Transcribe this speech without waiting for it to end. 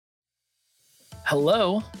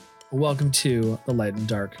Hello, welcome to the Light and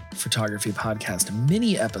Dark Photography Podcast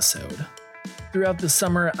mini episode. Throughout the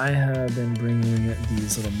summer, I have been bringing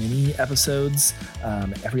these little mini episodes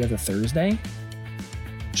every other Thursday.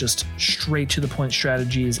 Just straight to the point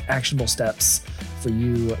strategies, actionable steps for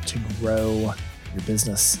you to grow your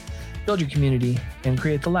business, build your community, and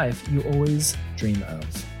create the life you always dream of.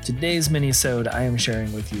 Today's mini-sode, I am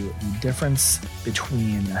sharing with you the difference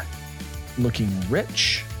between looking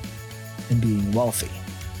rich and being wealthy.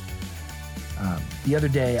 The other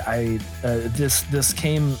day, this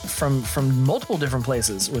came from multiple different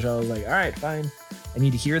places, which I was like, all right, fine. I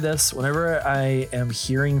need to hear this. Whenever I am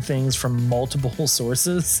hearing things from multiple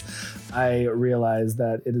sources, I realize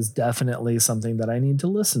that it is definitely something that I need to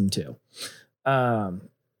listen to.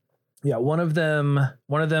 One of them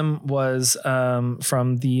was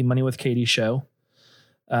from the Money with Katie show.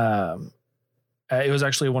 It was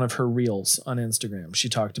actually one of her reels on Instagram. She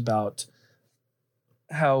talked about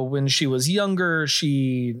how when she was younger,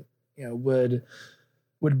 she would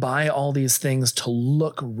buy all these things to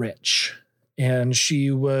look rich. And she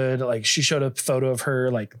showed a photo of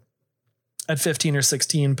her like at 15 or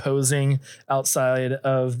 16 posing outside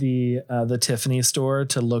of the Tiffany store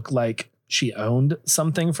to look like she owned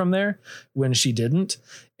something from there when she didn't.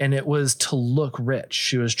 And it was to look rich.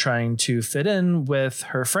 She was trying to fit in with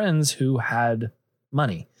her friends who had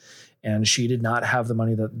money, and she did not have the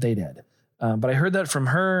money that they did. But I heard that from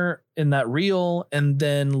her in that reel. And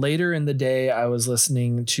then later in the day, I was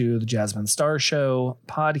listening to the Jasmine Star Show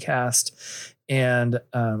podcast. And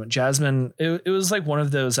Jasmine, it was like one of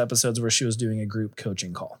those episodes where she was doing a group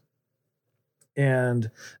coaching call. And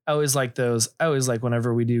I always like those. I always like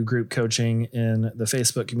whenever we do group coaching in the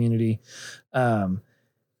Facebook community.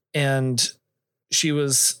 And she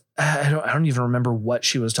was, I don't even remember what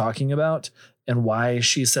she was talking about and why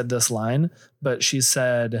she said this line, but she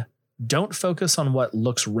said, "Don't focus on what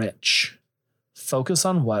looks rich. Focus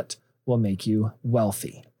on what will make you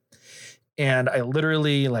wealthy." And I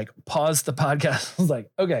literally paused the podcast. I was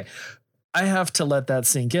like, okay, I have to let that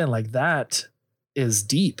sink in. That is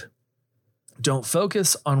deep. Don't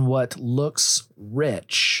focus on what looks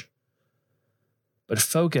rich, but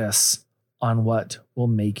focus on what will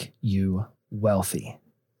make you wealthy.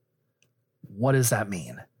 What does that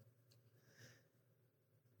mean?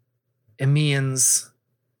 It means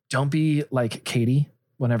don't be like Katie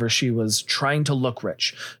whenever she was trying to look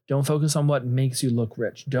rich. Don't focus on what makes you look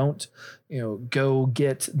rich. Don't, go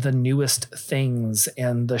get the newest things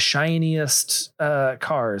and the shiniest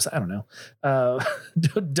cars. I don't know.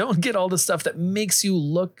 Don't get all the stuff that makes you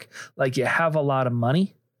look like you have a lot of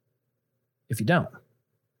money if you don't.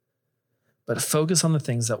 But focus on the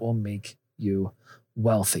things that will make you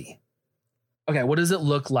wealthy. Okay, what does it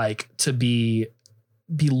look like to be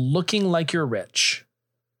looking like you're rich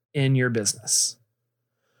in your business?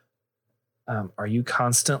 Are you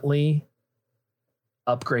constantly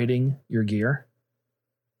upgrading your gear?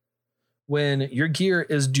 When your gear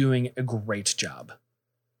is doing a great job,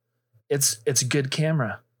 it's a good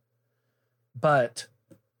camera, but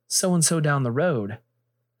so-and-so down the road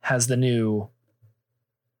has the new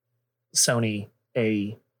Sony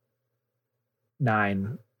A9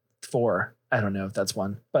 IV. I don't know if that's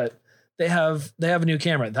one, but they have a new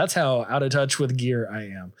camera. That's how out of touch with gear I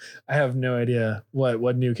am. I have no idea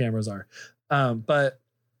what new cameras are. But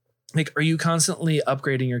are you constantly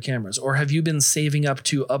upgrading your cameras, or have you been saving up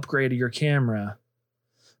to upgrade your camera,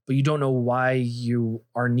 but you don't know why you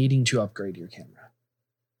are needing to upgrade your camera?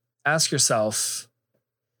 Ask yourself,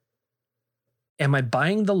 am I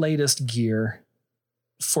buying the latest gear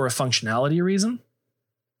for a functionality reason?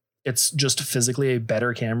 It's just physically a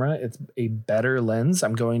better camera. It's a better lens.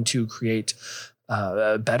 I'm going to create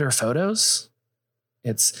better photos.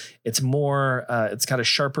 It's more. It's got a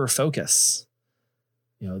sharper focus.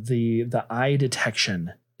 The eye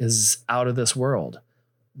detection is out of this world.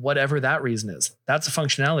 Whatever that reason is, that's a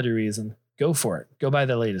functionality reason. Go for it. Go buy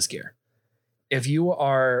the latest gear. If you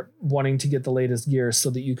are wanting to get the latest gear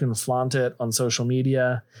so that you can flaunt it on social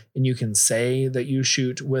media and you can say that you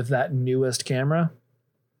shoot with that newest camera,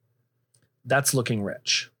 that's looking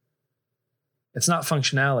rich. It's not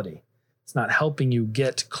functionality. It's not helping you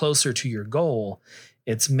get closer to your goal.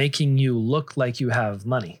 It's making you look like you have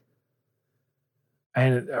money.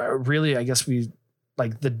 And really, I guess the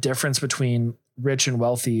difference between rich and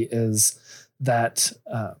wealthy is that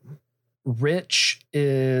rich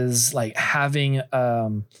is like having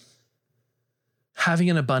an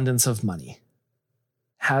abundance of money,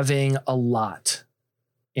 having a lot,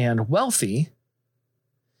 and wealthy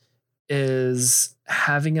is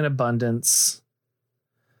having an abundance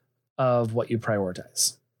of what you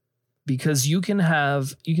prioritize. because you can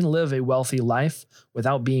live a wealthy life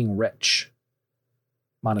without being rich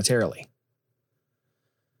monetarily.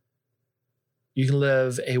 You can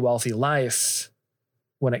live a wealthy life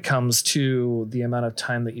when it comes to the amount of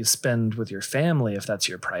time that you spend with your family, if that's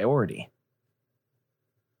your priority.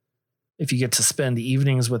 If you get to spend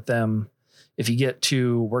evenings with them, if you get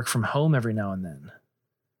to work from home every now and then,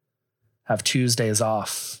 have Tuesdays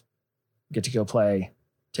off, get to go play,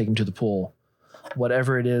 take them to the pool,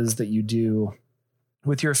 whatever it is that you do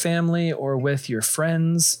with your family or with your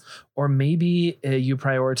friends, or maybe you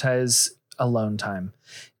prioritize alone time.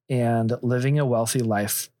 And living a wealthy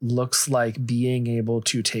life looks like being able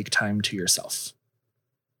to take time to yourself,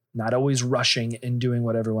 not always rushing and doing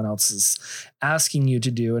what everyone else is asking you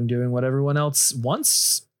to do and doing what everyone else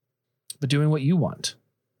wants, but doing what you want.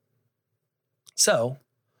 So,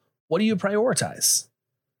 what do you prioritize?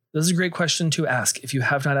 This is a great question to ask. If you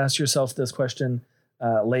have not asked yourself this question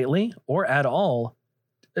lately or at all,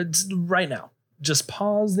 it's right now. Just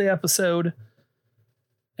pause the episode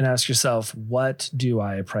and ask yourself, what do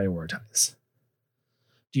I prioritize?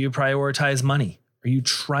 Do you prioritize money? Are you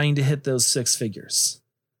trying to hit those 6 figures?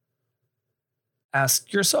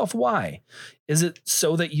 Ask yourself why. Is it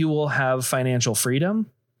so that you will have financial freedom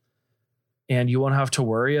and you won't have to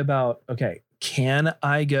worry about, okay, can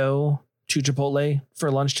I go to Chipotle for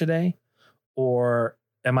lunch today? Or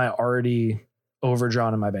am I already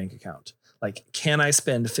overdrawn in my bank account? Like, can I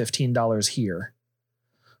spend $15 here?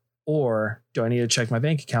 Or do I need to check my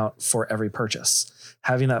bank account for every purchase?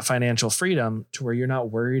 Having that financial freedom to where you're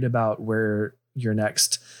not worried about where your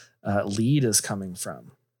next lead is coming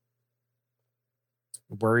from.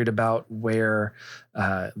 Worried about where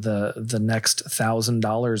the next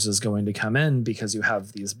 $1,000 is going to come in because you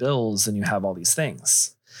have these bills and you have all these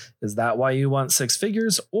things. Is that why you want 6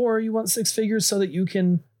 figures? Or you want 6 figures so that you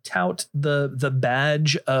can tout the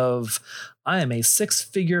badge of, I am a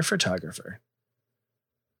 6-figure photographer?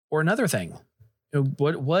 Or another thing,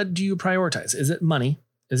 what do you prioritize? Is it money?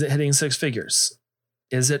 Is it hitting 6 figures?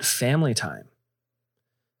 Is it family time?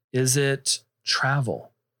 Is it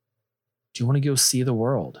travel? Do you want to go see the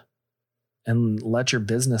world and let your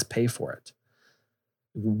business pay for it?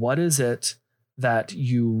 What is it that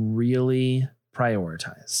you really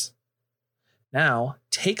prioritize? Now,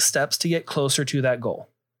 take steps to get closer to that goal.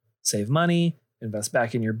 Save money, invest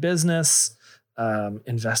back in your business,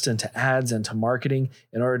 invest into ads, into marketing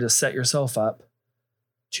in order to set yourself up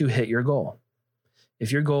to hit your goal.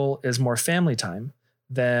 If your goal is more family time,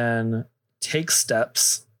 then take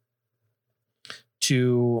steps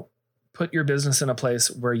to put your business in a place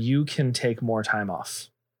where you can take more time off,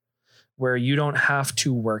 where you don't have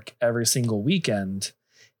to work every single weekend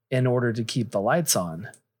in order to keep the lights on.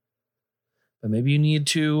 But maybe you need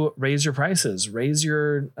to raise your prices,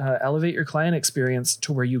 elevate your client experience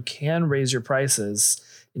to where you can raise your prices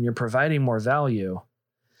and you're providing more value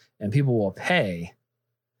and people will pay.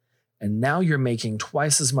 And now you're making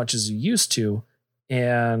twice as much as you used to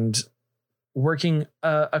and working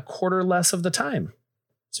a quarter less of the time.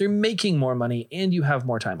 So you're making more money and you have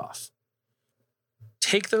more time off.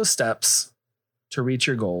 Take those steps to reach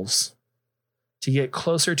your goals, to get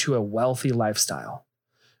closer to a wealthy lifestyle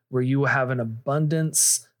where you have an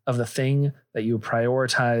abundance of the thing that you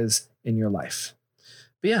prioritize in your life.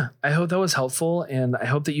 But yeah, I hope that was helpful. And I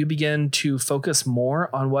hope that you begin to focus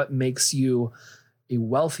more on what makes you a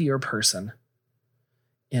wealthier person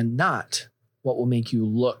and not what will make you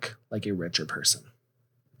look like a richer person.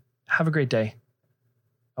 Have a great day.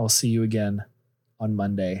 I will see you again on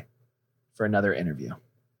Monday for another interview.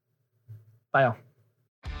 Bye all.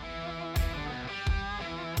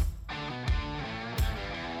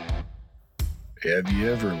 Have you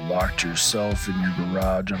ever locked yourself in your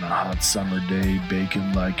garage on a hot summer day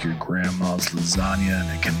baking like your grandma's lasagna in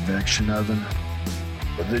a convection oven?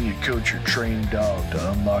 But then you coach your trained dog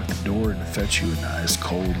to unlock the door and fetch you an ice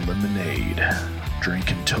cold lemonade. Drink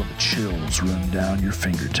until the chills run down your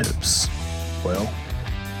fingertips. Well,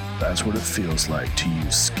 that's what it feels like to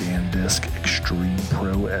use ScanDisk Extreme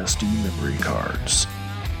Pro SD memory cards.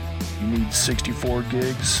 You need 64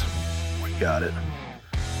 gigs? We got it.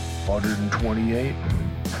 128?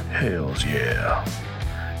 Hells yeah.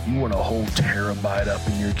 You want a whole terabyte up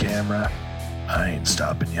in your camera? I ain't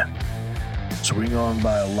stopping you. Swing on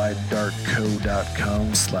by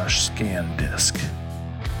lightdarkco.com/ScanDisk.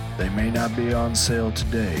 They may not be on sale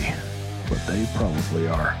today, but they probably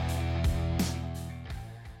are.